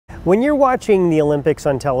When you're watching the Olympics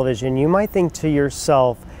on television, you might think to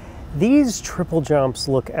yourself, these triple jumps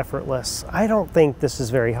look effortless. I don't think this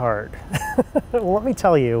is very hard. Well, let me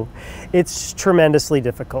tell you, it's tremendously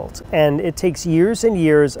difficult, and it takes years and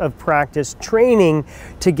years of practice training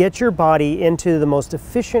to get your body into the most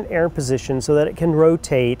efficient air position so that it can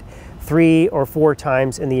rotate 3 or 4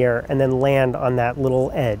 times in the air and then land on that little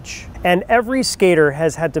edge. And every skater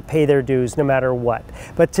has had to pay their dues no matter what.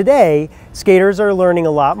 But today, skaters are learning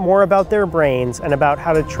a lot more about their brains and about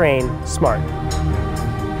how to train smart.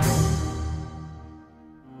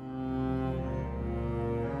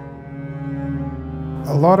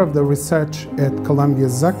 A lot of the research at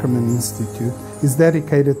Columbia's Zuckerman Institute is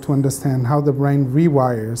dedicated to understand how the brain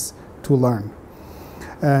rewires to learn.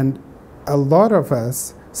 And a lot of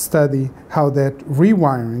us study how that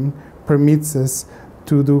rewiring permits us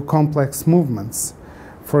to do complex movements.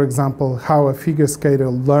 For example, how a figure skater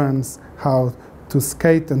learns how to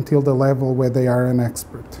skate until the level where they are an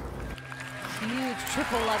expert. Huge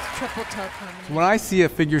triple left, triple toe combination. When I see a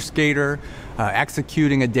figure skater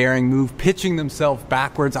executing a daring move, pitching themselves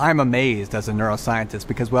backwards, I'm amazed as a neuroscientist,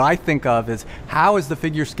 because what I think of is how is the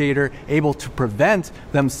figure skater able to prevent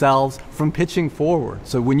themselves from pitching forward?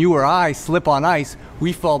 So when you or I slip on ice,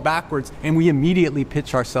 we fall backwards and we immediately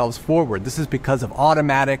pitch ourselves forward. This is because of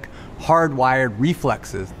automatic, hardwired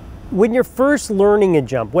reflexes. When you're first learning a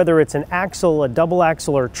jump, whether it's an axel, a double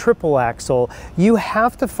axel, or triple axel, you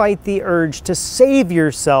have to fight the urge to save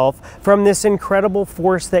yourself from this incredible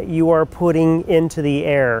force that you are putting into the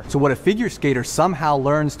air. So what a figure skater somehow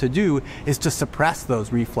learns to do is to suppress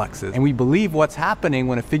those reflexes. And we believe what's happening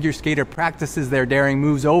when a figure skater practices their daring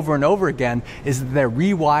moves over and over again is that they're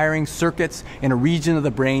rewiring circuits in a region of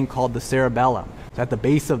the brain called the cerebellum. It's at the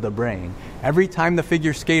base of the brain. Every time the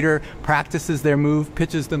figure skater practices their move,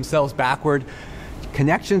 pitches themselves backward,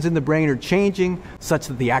 connections in the brain are changing such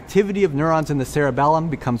that the activity of neurons in the cerebellum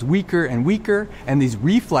becomes weaker and weaker, and these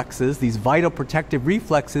reflexes, these vital protective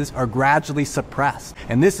reflexes, are gradually suppressed.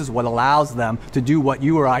 And this is what allows them to do what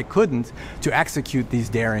you or I couldn't, to execute these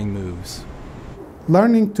daring moves.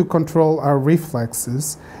 Learning to control our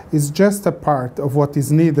reflexes is just a part of what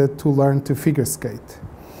is needed to learn to figure skate.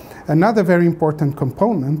 Another very important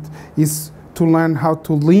component is to learn how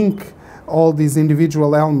to link all these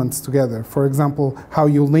individual elements together. For example, how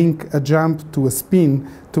you link a jump to a spin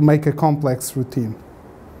to make a complex routine.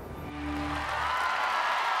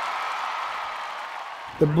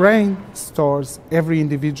 The brain stores every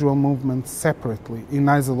individual movement separately, in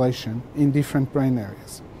isolation, in different brain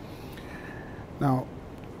areas. Now,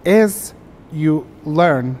 as you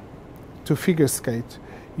learn to figure skate,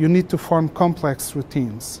 you need to form complex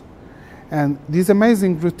routines. And these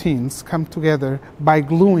amazing routines come together by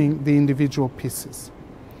gluing the individual pieces.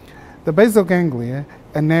 The basal ganglia,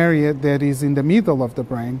 an area that is in the middle of the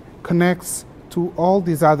brain, connects to all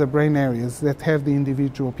these other brain areas that have the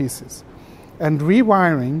individual pieces. And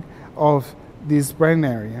rewiring of this brain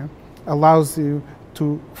area allows you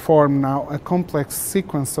to form now a complex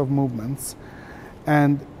sequence of movements.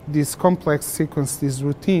 And this complex sequence, this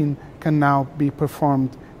routine, can now be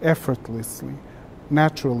performed effortlessly,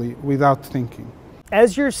 naturally, without thinking.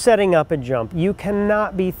 As you're setting up a jump, you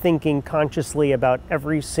cannot be thinking consciously about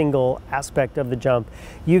every single aspect of the jump.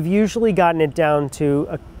 You've usually gotten it down to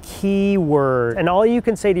a key word, and all you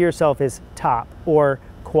can say to yourself is top, or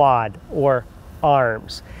quad, or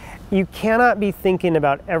arms. You cannot be thinking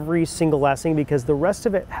about every single last thing, because the rest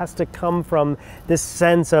of it has to come from this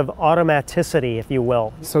sense of automaticity, if you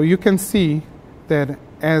will. So you can see that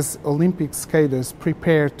as Olympic skaters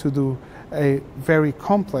prepare to do a very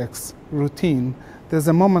complex routine, there's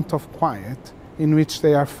a moment of quiet in which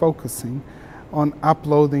they are focusing on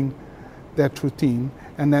uploading that routine,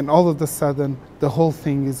 and then all of a sudden the whole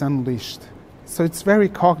thing is unleashed. So it's very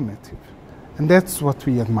cognitive, and that's what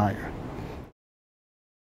we admire.